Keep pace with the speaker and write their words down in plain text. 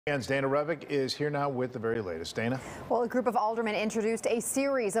And Dana Revick is here now with the very latest. Dana? Well, a group of aldermen introduced a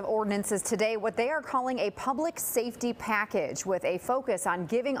series of ordinances today, what they are calling a public safety package, with a focus on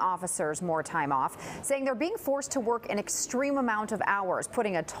giving officers more time off, saying they're being forced to work an extreme amount of hours,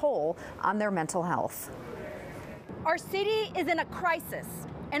 putting a toll on their mental health. Our city is in a crisis,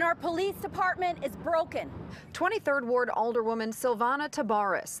 and our police department is broken. 23rd Ward Alderwoman Silvana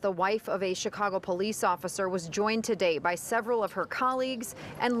Tabares, the wife of a Chicago police officer, was joined today by several of her colleagues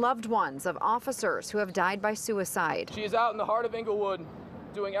and loved ones of officers who have died by suicide. She is out in the heart of Inglewood,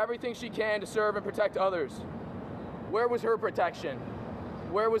 doing everything she can to serve and protect others. Where was her protection?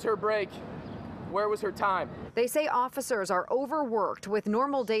 Where was her break? Where was her time? They say officers are overworked, with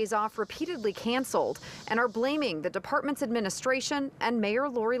normal days off repeatedly canceled, and are blaming the department's administration and Mayor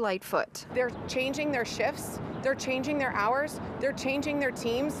Lori Lightfoot. They're changing their shifts, they're changing their hours, they're changing their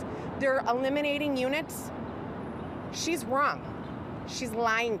teams, they're eliminating units. She's wrong. She's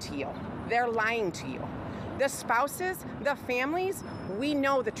lying to you. They're lying to you. The spouses, the families, we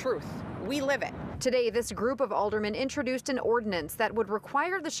know the truth. We live it. Today, this group of aldermen introduced an ordinance that would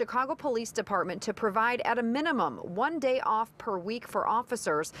require the Chicago Police Department to provide at a minimum 1 day off per week for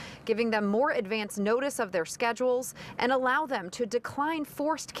officers, giving them more advance notice of their schedules and allow them to decline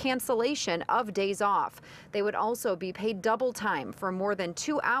forced cancellation of days off. They would also be paid double time for more than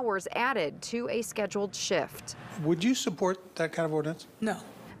 2 hours added to a scheduled shift. Would you support that kind of ordinance? No.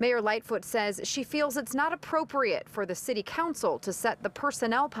 Mayor Lightfoot says she feels it's not appropriate for the city council to set the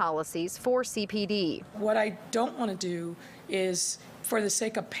personnel policies for CPD. What I don't want to do is, for the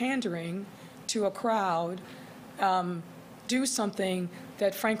sake of pandering to a crowd, do something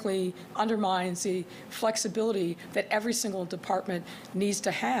that frankly undermines the flexibility that every single department needs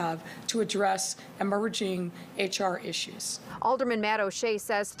to have to address emerging HR issues. Alderman Matt O'Shea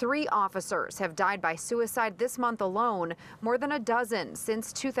says 3 officers have died by suicide this month alone, more than a dozen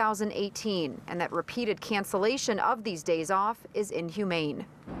since 2018, and that repeated cancellation of these days off is inhumane.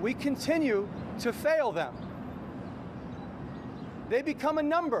 We continue to fail them. They become a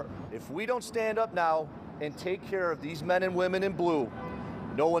number. If we don't stand up now and take care of these men and women in blue,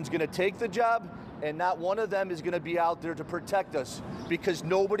 no one's going to take the job, and not one of them is going to be out there to protect us, because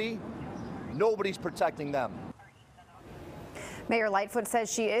nobody's protecting them. Mayor Lightfoot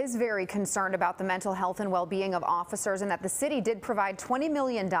says she is very concerned about the mental health and well-being of officers, and that the city did provide $20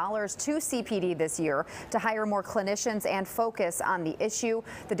 million to CPD this year to hire more clinicians and focus on the issue.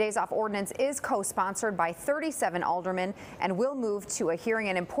 The days off ordinance is co-sponsored by 37 aldermen and will move to a hearing.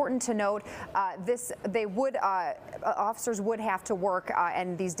 And important to note, officers would have to work,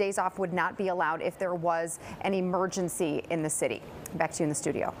 and these days off would not be allowed if there was an emergency in the city. Back to you in the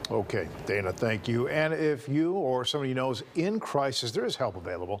studio. Okay, Dana, thank you. And if you or somebody you know is in crisis, there is help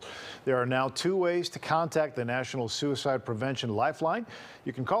available. There are now 2 ways to contact the National Suicide Prevention Lifeline.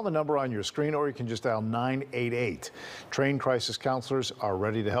 You can call the number on your screen, or you can just dial 988. Trained crisis counselors are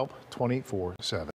ready to help 24/7.